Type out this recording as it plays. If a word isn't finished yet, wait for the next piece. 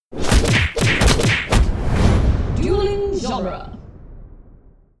genre.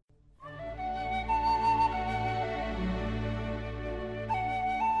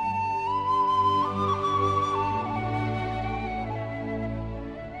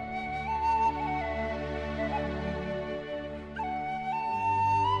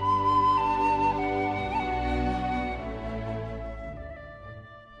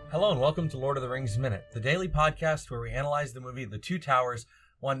 Hello and welcome to Lord of the Rings Minute, the daily podcast where we analyze the movie The Two Towers,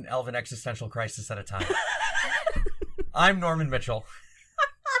 one elven existential crisis at a time. I'm Norman Mitchell.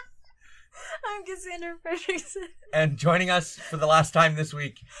 I'm Cassandra Fredrickson. And joining us for the last time this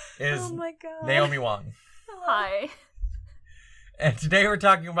week is Oh my god. Naomi Wong. Hello. Hi. And today we're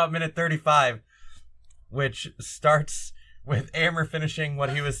talking about minute 35, which starts with Éomer finishing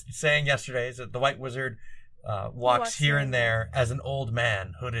what he was saying yesterday, is that the White Wizard walks here and there as an old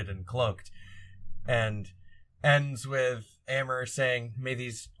man, hooded and cloaked, and ends with Éomer saying, "May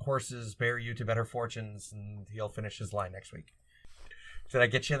these horses bear you to better fortunes," and he'll finish his line next week. Did I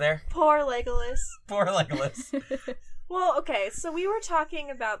get you there? Poor Legolas. Poor Legolas. Well, okay, so we were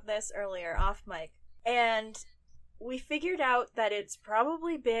talking about this earlier off mic, and we figured out that it's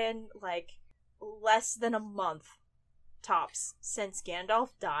probably been like less than a month tops since Gandalf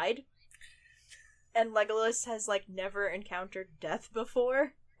died. And Legolas has, like, never encountered death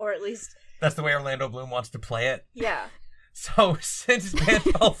before. Or at least... That's the way Orlando Bloom wants to play it. Yeah. So, since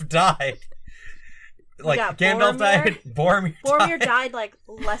Gandalf died... Like, Yeah, Gandalf died, Boromir died, like,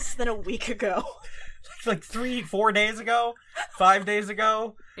 less than a week ago. Like 3-4 days ago? 5 days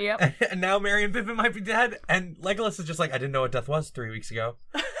ago? Yep. And now Merry and Pippin might be dead? And Legolas is just like, I didn't know what death was 3 weeks ago.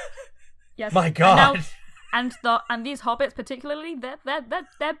 Yes. My God! And these hobbits particularly,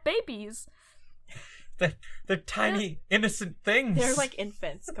 they're babies. They're tiny, innocent things. They're like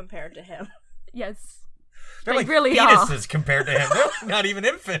infants compared to him. Yes. They're they like really fetuses compared to him. They're not even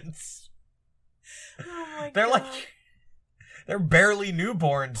infants. Oh my They're god. they're barely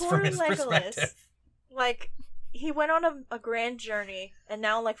newborns Poor from his Legolas. perspective. Like, he went on a grand journey, and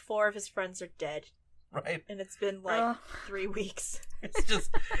now, like, 4 of his friends are dead. Right? And it's been, like, 3 weeks.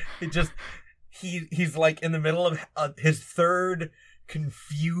 He's like in the middle of his third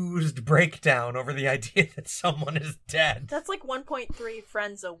confused breakdown over the idea that someone is dead. That's like 1.3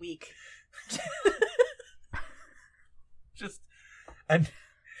 friends a week. And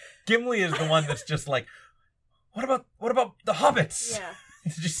Gimli is the one that's just like, what about the hobbits? Yeah.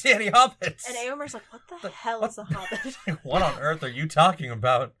 Did you see any hobbits? And Éomer's like, what the hell is a hobbit? What on earth are you talking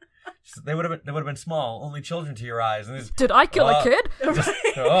about? They would have been small, only children to your eyes. And he's, Did I kill a kid?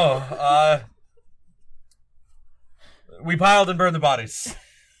 We piled and burned the bodies.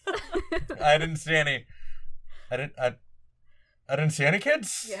 I didn't see any. I didn't see any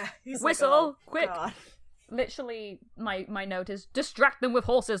kids. Yeah. He's Whistle, like, oh, quick. God. Literally, my note is, distract them with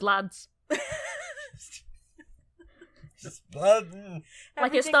horses, lads. Just blood.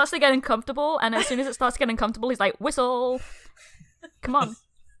 Like, it starts to get uncomfortable, and as soon as it starts getting uncomfortable, he's like, whistle. Come on.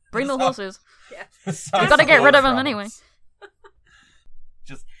 Bring the horses. Yeah. You gotta get rid of them anyway.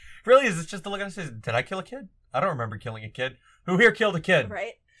 Just, really, is this just to look at us and say, did I kill a kid? I don't remember killing a kid. Who here killed a kid?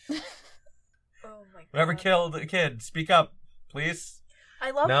 Right? Oh my god. Whoever killed a kid, speak up, please.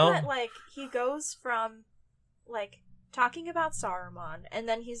 I love No? that, like, he goes from, like, talking about Saruman, and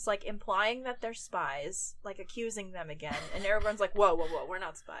then he's, like, implying that they're spies, like, accusing them again, and everyone's like, whoa, we're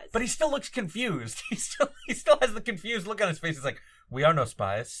not spies. But he still looks confused. He still has the confused look on his face. He's like, we are no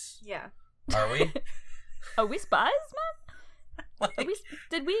spies, Yeah. are we? Are we spies, man? Like,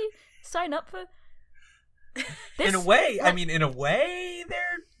 Did we sign up for this? in a way,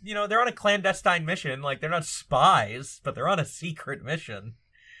 they're on a clandestine mission. Like, they're not spies, but they're on a secret mission.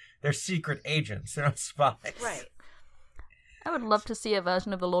 They're secret agents. They're not spies. Right. I would love to see a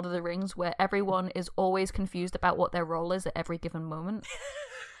version of The Lord of the Rings where everyone is always confused about what their role is at every given moment.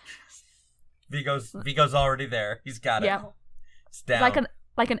 Vigo's already there. He's got it. Yeah. It's down.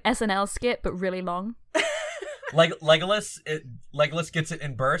 Like an SNL skit, but really long. Like Legolas gets it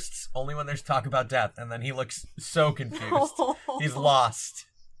in bursts, only when there's talk about death, and then he looks so confused. He's lost.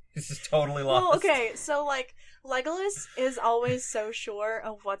 He's just totally lost. Well, okay, so, like, Legolas is always so sure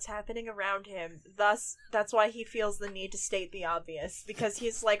of what's happening around him. Thus, that's why he feels the need to state the obvious, because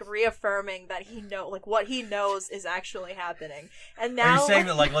he's, like, reaffirming that what he knows is actually happening. And now, are you saying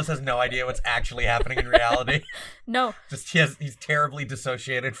that Legolas has no idea what's actually happening in reality? No. Just he's terribly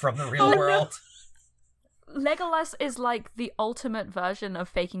dissociated from the real world. Legolas is like the ultimate version of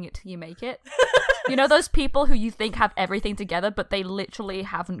faking it till you make it. You know those people who you think have everything together, but they literally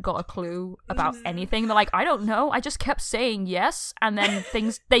haven't got a clue about anything? They're like, I don't know, I just kept saying yes, and then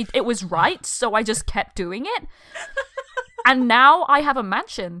it was right, so I just kept doing it. And now I have a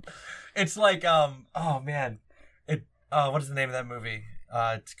mansion. It's like, oh man. what is the name of that movie?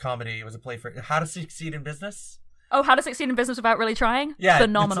 It's a comedy. It was a play for How to Succeed in Business. Oh, How to Succeed in Business Without Really Trying? Yeah,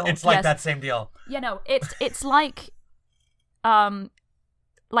 Phenomenal. It's like yes. that same deal. Yeah, no, it's like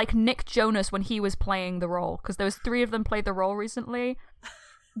Nick Jonas when he was playing the role, because there was 3 of them played the role recently.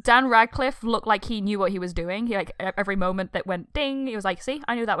 Dan Radcliffe looked like he knew what he was doing. He like every moment that went ding, he was like, "See,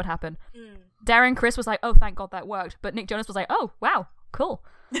 I knew that would happen." Darren Criss was like, "Oh, thank God that worked," but Nick Jonas was like, "Oh, wow, cool."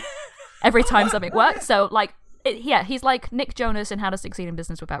 Every time something worked, so like, he's like Nick Jonas in How to Succeed in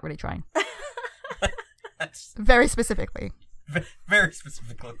Business Without Really Trying. That's Very specifically. very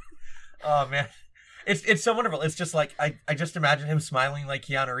specifically. Oh man. It's so wonderful. It's just like I just imagine him smiling like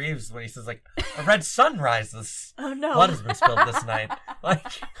Keanu Reeves when he says like, "A red sun rises. Oh no. Blood has been spilled this night." Like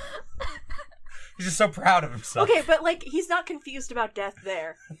he's just so proud of himself. Okay, but like he's not confused about death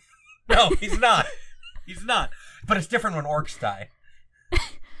there. No, he's not. He's not. But it's different when orcs die.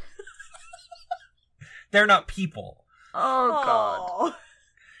 They're not people. Oh God. Aw.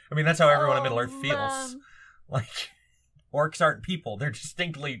 I mean, that's how everyone in Middle Earth Oh, feels. man. Like orcs aren't people. They're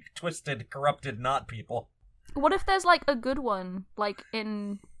distinctly twisted, corrupted, not people. What if there's like a good one, like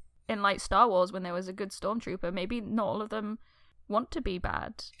in like Star Wars when there was a good stormtrooper? Maybe not all of them want to be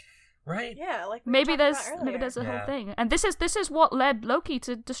bad. Right? Yeah, like we Maybe talked there's about maybe earlier. there's a Yeah. whole thing, and this is what led Loki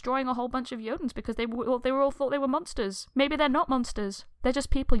to destroying a whole bunch of Jotun, because they were all thought they were monsters. Maybe they're not monsters. They're just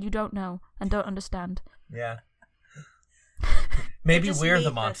people you don't know and don't understand. Yeah. Maybe Just we're meat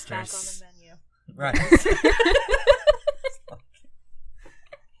the that's back monsters. on the menu. Right.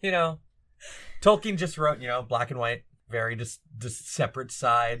 You know, Tolkien just wrote, black and white, very just separate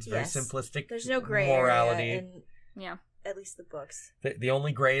sides, very Yes. simplistic. There's no gray morality. area in Yeah. at least the books. The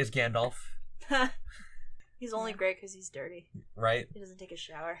only gray is Gandalf, He's only gray because he's dirty. right? He doesn't take a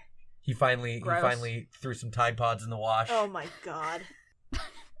shower. He finally Gross. threw some Tide Pods in the wash. Oh my god.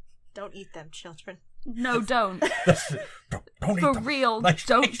 Don't eat them, children. No, don't. Don't eat For them. real, Like,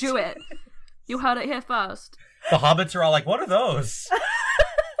 don't do it. You heard it here first. The hobbits are all like, "What are those?"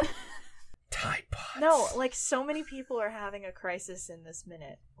 Tide Pods. No, like so many people are having a crisis in this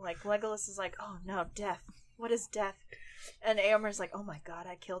minute. Like Legolas is like, "Oh no, death. What is death?" And Éomer's like, "Oh my god,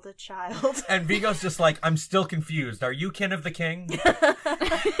 I killed a child." And Viggo's just like, "I'm still confused. Are you kin of the king?"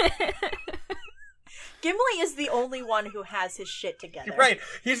 Gimli is the only one who has his shit together. Right.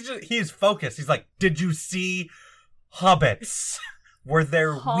 He's focused. He's like, "Did you see hobbits? Were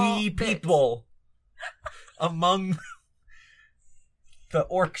there wee Hobbits. people among the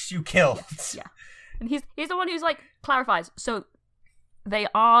orcs you killed?" Yeah. And he's the one who's like clarifies. So they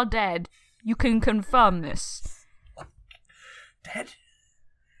are dead. You can confirm this. Dead?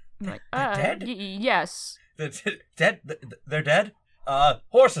 I'm like, They're dead? Yes. Dead? They're dead?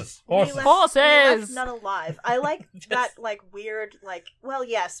 Horses. We left Horses! none alive. I like that, like, weird, like, well,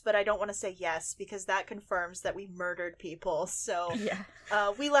 yes, but I don't want to say yes, because that confirms that we murdered people, so, Yeah.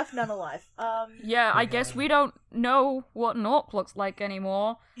 we left none alive. Yeah, I guess we don't know what an orc looks like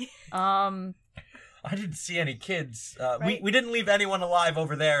anymore. I didn't see any kids. Right. We didn't leave anyone alive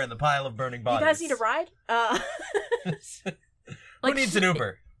over there in the pile of burning You bodies. guys need a ride? Who needs an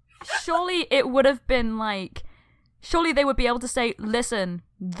Uber? Surely it would have been like, surely they would be able to say, listen,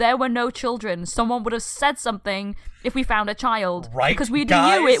 there were no children. Someone would have said something if we found a child. Right, Because we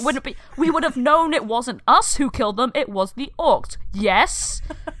guys? knew it wouldn't be, we would have known it wasn't us who killed them, it was the orcs. Yes?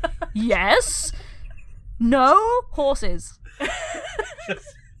 Yes? No? Horses.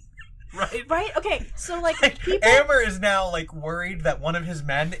 Right? Right? Okay, so, like, Like, people, Amber is now, like, worried that one of his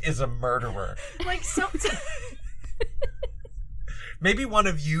men is a murderer. like, so... Maybe one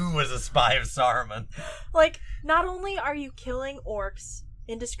of you was a spy of Saruman. Like, not only are you killing orcs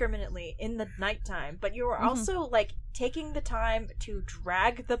indiscriminately in the nighttime, but you are also, like, taking the time to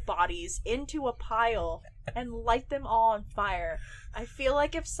drag the bodies into a pile and light them all on fire. I feel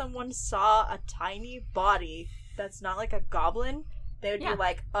like if someone saw a tiny body that's not like a goblin, they would Yeah. be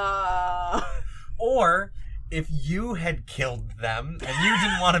like, Or, if you had killed them and you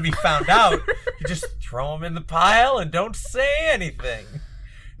didn't want to be found out, you just throw them in the pile and don't say anything.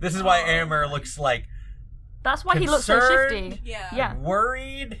 This is why Amber looks like That's why he looks so Concerned? shifty. Yeah. Yeah.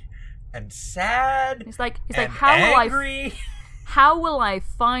 worried and sad He's like, and how will I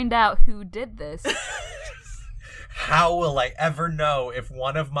find out who did this? How will I ever know if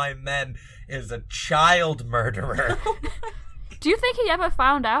one of my men is a child murderer? Do you think he ever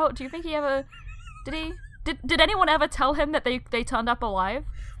found out? Do you think he ever did he? Did anyone ever tell him that they turned up alive?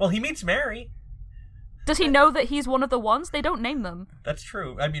 Well, he meets Mary. Does he know that he's one of the ones? They don't name them. That's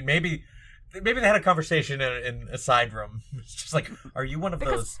true. I mean, maybe they had a conversation in a side room. It's just like, are you one of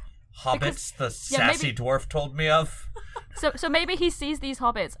Because those hobbits the sassy dwarf told me of. So maybe he sees these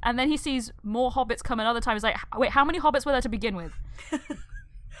hobbits, and then he sees more hobbits come another time. He's like, wait, how many hobbits were there to begin with?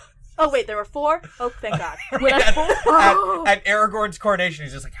 Oh, wait, there were 4? Oh, thank God. Were there 4? At Aragorn's coronation,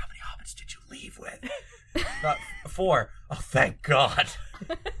 he's just like, how many hobbits did you leave with? Not 4. Oh, thank God.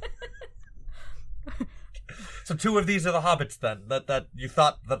 So 2 of these are the hobbits then that you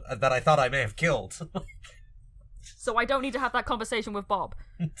thought that I thought I may have killed. So I don't need to have that conversation with Bob.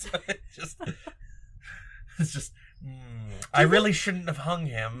 It's just I really shouldn't have hung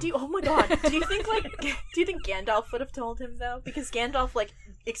him. Oh my God. Do you think Gandalf would have told him though? Because Gandalf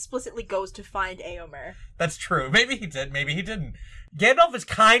explicitly goes to find Éomer. That's true. Maybe he did, maybe he didn't. Gandalf is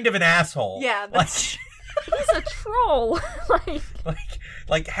kind of an asshole. Yeah, that's He's a troll.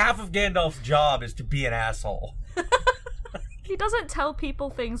 like half of Gandalf's job is to be an asshole. He doesn't tell people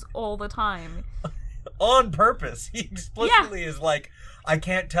things all the time. On purpose. He explicitly is like, I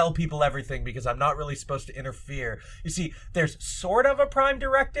can't tell people everything because I'm not really supposed to interfere. You see, there's sort of a prime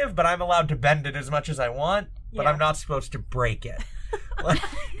directive, but I'm allowed to bend it as much as I want, but I'm not supposed to break it.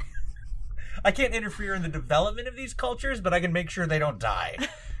 I can't interfere in the development of these cultures, but I can make sure they don't die.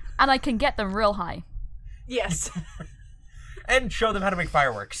 And I can get them real high. Yes. And show them how to make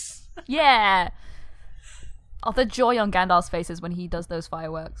fireworks. Yeah. Oh, the joy on Gandalf's faces when he does those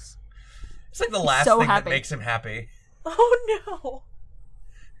fireworks. It's like the last thing that makes him happy. Oh no.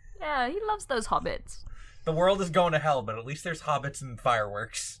 Yeah, he loves those hobbits. The world is going to hell, but at least there's hobbits and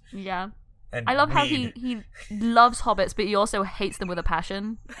fireworks. Yeah. And I love weed. how he loves hobbits, but he also hates them with a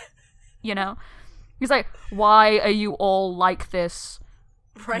passion. You know? He's like, why are you all like this?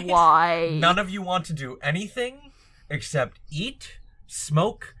 Right. Why? None of you want to do anything except eat,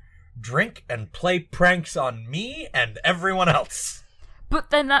 smoke, drink, and play pranks on me and everyone else. But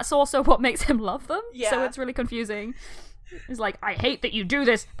then that's also what makes him love them. Yeah. So it's really confusing. He's like, I hate that you do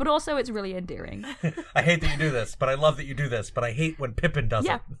this, but also it's really endearing. I hate that you do this, but I love that you do this, but I hate when Pippin does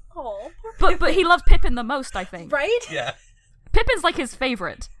it. Oh. But he loves Pippin the most, I think. Right? Yeah. Pippin's like his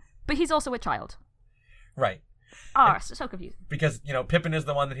favorite, but he's also a child. Right. So confused. Because, Pippin is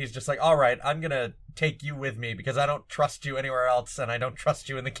the one that he's just like, all right, I'm going to take you with me because I don't trust you anywhere else and I don't trust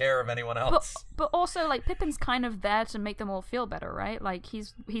you in the care of anyone else. But also, Pippin's kind of there to make them all feel better, right?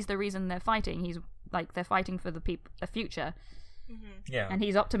 He's the reason they're fighting. They're fighting for the future. Mm-hmm. Yeah. And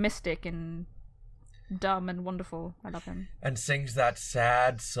he's optimistic and dumb and wonderful. I love him. And sings that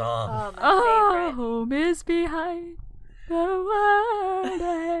sad song. Oh, my favorite. Home is behind the world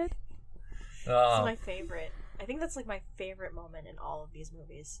ahead. That's my favorite. I think that's my favorite moment in all of these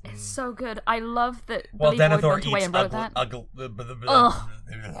movies. It's so good. I love that Well, Billy Boyd Denethor went away eats and wrote that.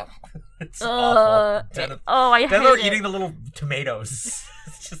 It's awful. I hate Denethor it. eating the little tomatoes.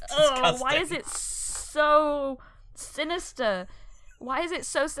 It's just disgusting. Why is it so sinister? Why is it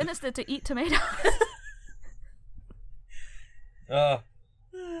so sinister to eat tomatoes?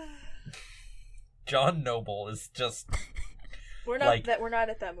 John Noble is just... We're not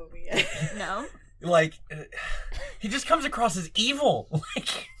at that movie yet. No. He just comes across as evil.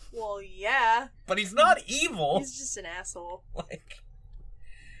 Well, yeah. But he's not evil. He's just an asshole.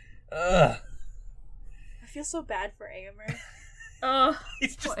 Ugh. I feel so bad for Éomer.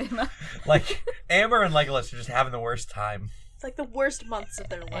 He's just... Éomer. Éomer and Legolas are just having the worst time. It's the worst months of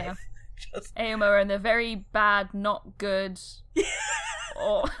their life. Éomer and the very bad, not good...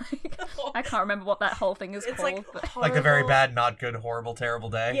 or I can't remember what that whole thing is called. Like the very bad, not good, horrible,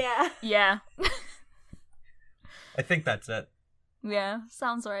 terrible day. Yeah. Yeah. I think that's it. Yeah,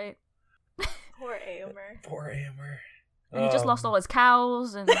 sounds right. Poor Éomer. Poor Éomer. And he just lost all his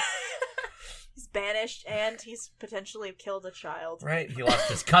cows and... He's banished and he's potentially killed a child. Right, he lost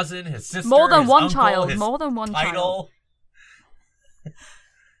his cousin, his sister, more than his one uncle, child. his More than one title.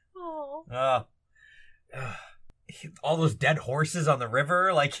 Oh. All those dead horses on the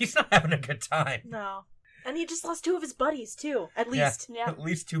river, he's not having a good time. No. And he just lost 2 of his buddies, too. At least. Yeah. At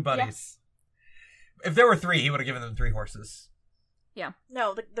least 2 buddies. Yeah. If there were 3, he would have given them 3 horses. Yeah.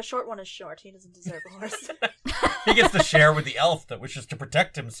 No, the short one is short. He doesn't deserve a horse. He gets to share with the elf that wishes to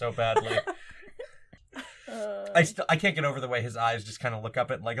protect him so badly. I can't get over the way his eyes just kind of look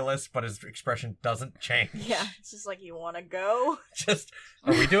up at Legolas, but his expression doesn't change. Yeah, it's just you want to go? Just,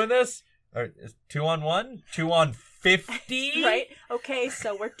 are we doing this? Or 2 on 1? 2 on 50? Right? Okay,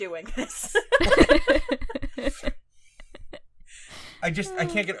 so we're doing this. I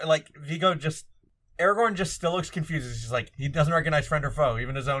can't get, Vigo Aragorn just still looks confused. He's just he doesn't recognize friend or foe,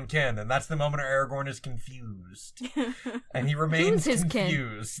 even his own kin. And that's the moment where Aragorn is confused. And he remains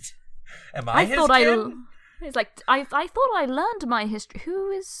confused. Am I his kin? He's I thought I learned my history.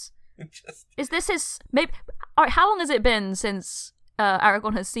 Who is... Is this his... Maybe... Alright, how long has it been since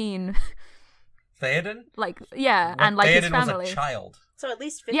Aragorn has seen, Theoden? like, yeah, When and like his Theoden family. was a child. So at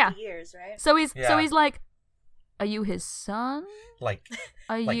least 50 Yeah. years, right? So he's Yeah. like, are you his son? Like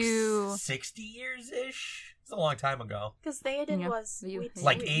Are you 60 years-ish? It's a long time ago. Because Theoden Yeah. was... You- wait,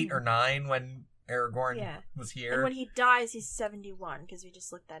 Like wait. 8 or 9 when Aragorn Yeah. was And here. when he dies, he's 71, because we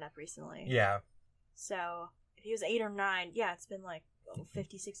just looked that up recently. Yeah, So, if he was 8 or 9, yeah, it's been like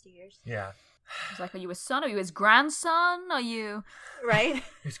 50, 60 years. yeah. He's like, are you his son? Are you his grandson? Are you? Right?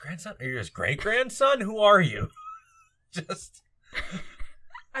 His grandson? Are you his great-grandson? Who are you? Just...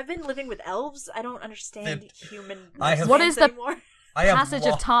 I've been living with elves. I don't understand human I have- What is the- anymore. I have Passage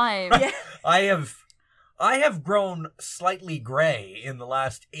lo- of time. Yeah. I have grown slightly gray in the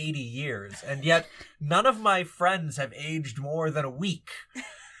last 80 years, and yet none of my friends have aged more than a week.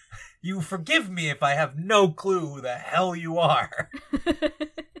 You forgive me if I have no clue who the hell you are.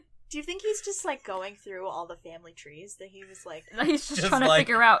 Do you think he's just like going through all the family trees that he was like, He's just Just trying to like-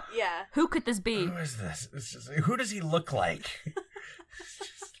 figure out yeah. who could this be. Who is this? It's just, who does he look like? It's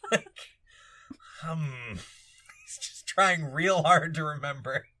just like, he's just trying real hard to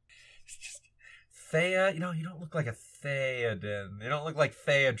remember. It's just, Thea, you don't look like a Theoden. You don't look like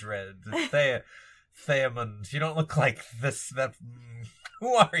Theodred. Theamund. You don't look like this,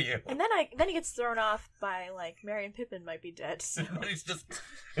 who are you? And then he gets thrown off by like Merry and Pippin might be dead. So. And then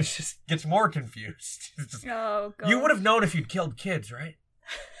it just gets more confused. It's just, Oh god. you would have known if you'd killed kids, right?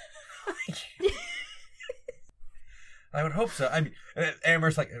 I would hope so. I mean,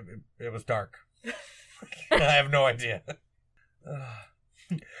 Amber's like, it was dark. I have no idea.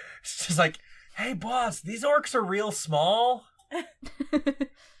 It's just like, hey boss, these orcs are real small.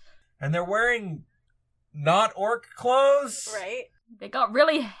 And they're wearing not orc clothes. Right? They got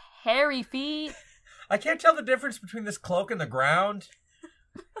really hairy feet. I can't tell the difference between this cloak and the ground.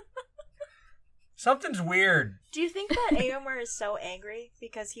 Something's weird. Do you think that Éomer is so angry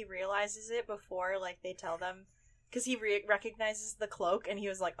because he realizes it before like they tell them? Because he recognizes the cloak and he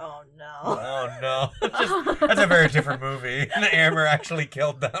was like, oh no. Oh no. That's a very different movie. And Amber actually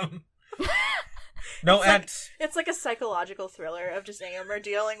killed them. No, It's like a psychological thriller of just Éomer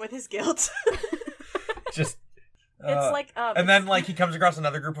dealing with his guilt. just. It's like and then like he comes across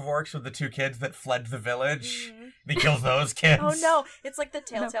another group of orcs with the 2 kids that fled the village. Mhm. And he kills those kids. Oh no! It's like the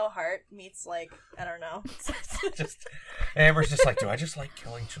Telltale Heart meets like I don't know. Just Amber's just like, do I just like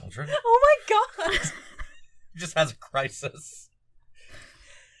killing children? Oh my god! He just has a crisis.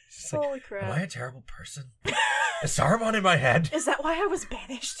 She's like, Holy am I crap! a terrible person? Is Saruman in my head? Is that why I was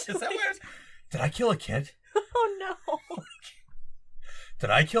banished? Is that why did I kill a kid? Oh no! Did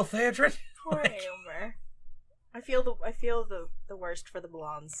I kill Theodred? Poor Éomer. I feel the worst for the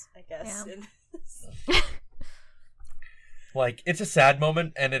blondes, I guess. Yeah. Like, it's a sad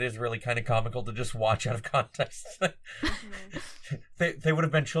moment, and it is really kind of comical to just watch out of context. They would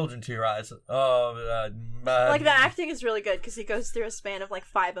have been children to your eyes. Oh, Like, the acting is really good because he goes through a span of like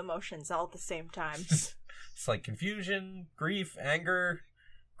 5 emotions all at the same time. It's like confusion, grief, anger,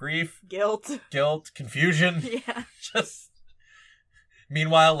 grief, Guilt. guilt, confusion. Yeah. Just.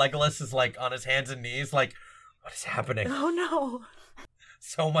 Meanwhile, Legolas is like on his hands and knees, like, what is happening? Oh no.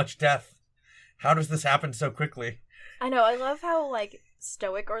 So much death. How does this happen so quickly? I know, I love how, like,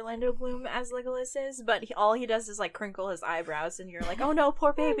 stoic Orlando Bloom as Legolas is, but all he does is, like, crinkle his eyebrows, and you're like, oh no,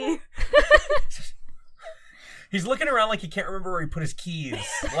 poor baby. He's looking around like he can't remember where he put his keys.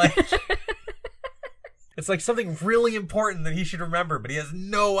 Like, it's like something really important that he should remember, but he has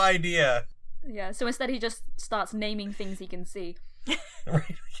no idea. Yeah, so instead he just starts naming things he can see.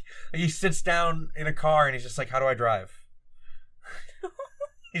 Right? Like, he sits down in a car and he's just like, how do I drive?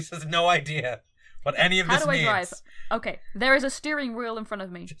 He has no idea what any of How this do I means. drive? Okay, there is a steering wheel in front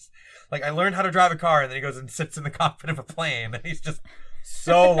of me. Like, I learned how to drive a car, and then he goes and sits in the cockpit of a plane, and he's just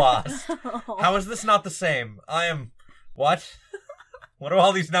so lost. How is this not the same? I am... What? What do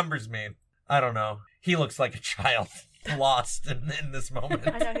all these numbers mean? I don't know. He looks like a child lost in this moment.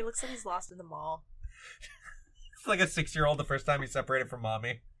 I know, he looks like he's lost in the mall. It's like a 6-year-old the first time he's separated from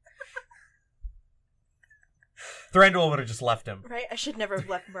mommy. Thranduil would have just left him. Right? I should never have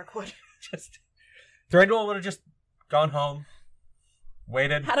left Mirkwood. Thranduil would have just gone home,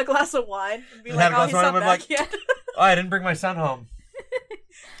 waited. Had a glass of wine, and be Just like, had a oh, glass he's of wine not and back like- yet. Oh, I didn't bring my son home.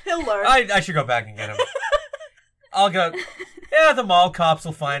 He'll learn. I should go back and get him. I'll go. Yeah, the mall cops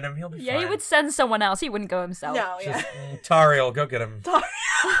will find him. He'll be Yeah, fine. he would send someone else. He wouldn't go himself. No, yeah. Just, Tariel, go get him.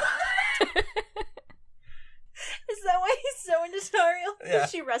 Is that why he's so into Tariel? Because Yeah.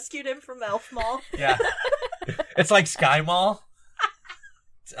 she rescued him from Elf Mall. Yeah. It's like Sky Mall.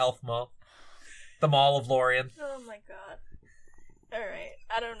 It's Elf Mall. The Mall of Lorien. Oh my god. Alright.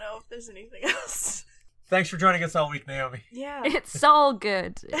 I don't know if there's anything else. Thanks for joining us all week, Naomi. Yeah. It's so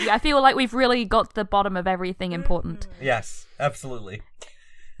good. Yeah, I feel like we've really got to the bottom of everything important. Yes, absolutely.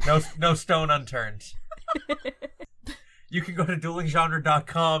 No stone unturned. You can go to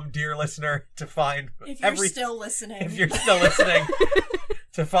duelinggenre.com, dear listener, to find If you're still listening. If you're still listening,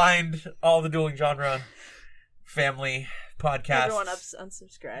 to find all the Dueling Genre family podcasts. Everyone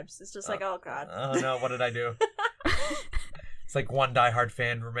unsubscribes. It's just like, oh god. Oh no, what did I do? It's like one diehard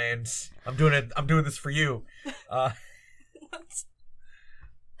fan remains. I'm doing this for you. And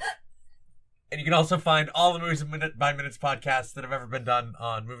you can also find all the Movies Minute by Minutes podcasts that have ever been done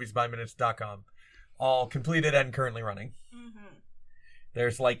on moviesbyminutes.com. All completed and currently running. Mm-hmm.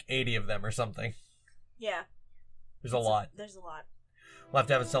 There's like 80 of them or something. Yeah. There's a lot. There's a lot. We'll have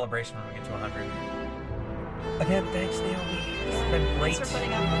to have a celebration when we get to 100. Again, thanks, Naomi. It's been great. Thanks for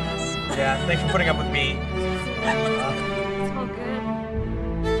putting up with us. Yeah, thanks for putting up with me. It's all good.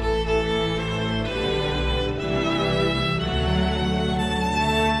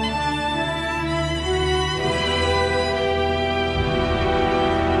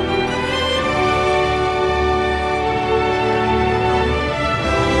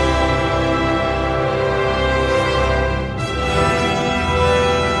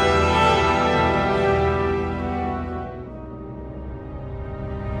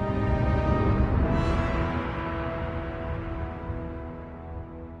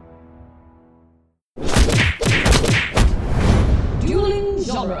 Dueling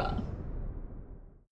Genre.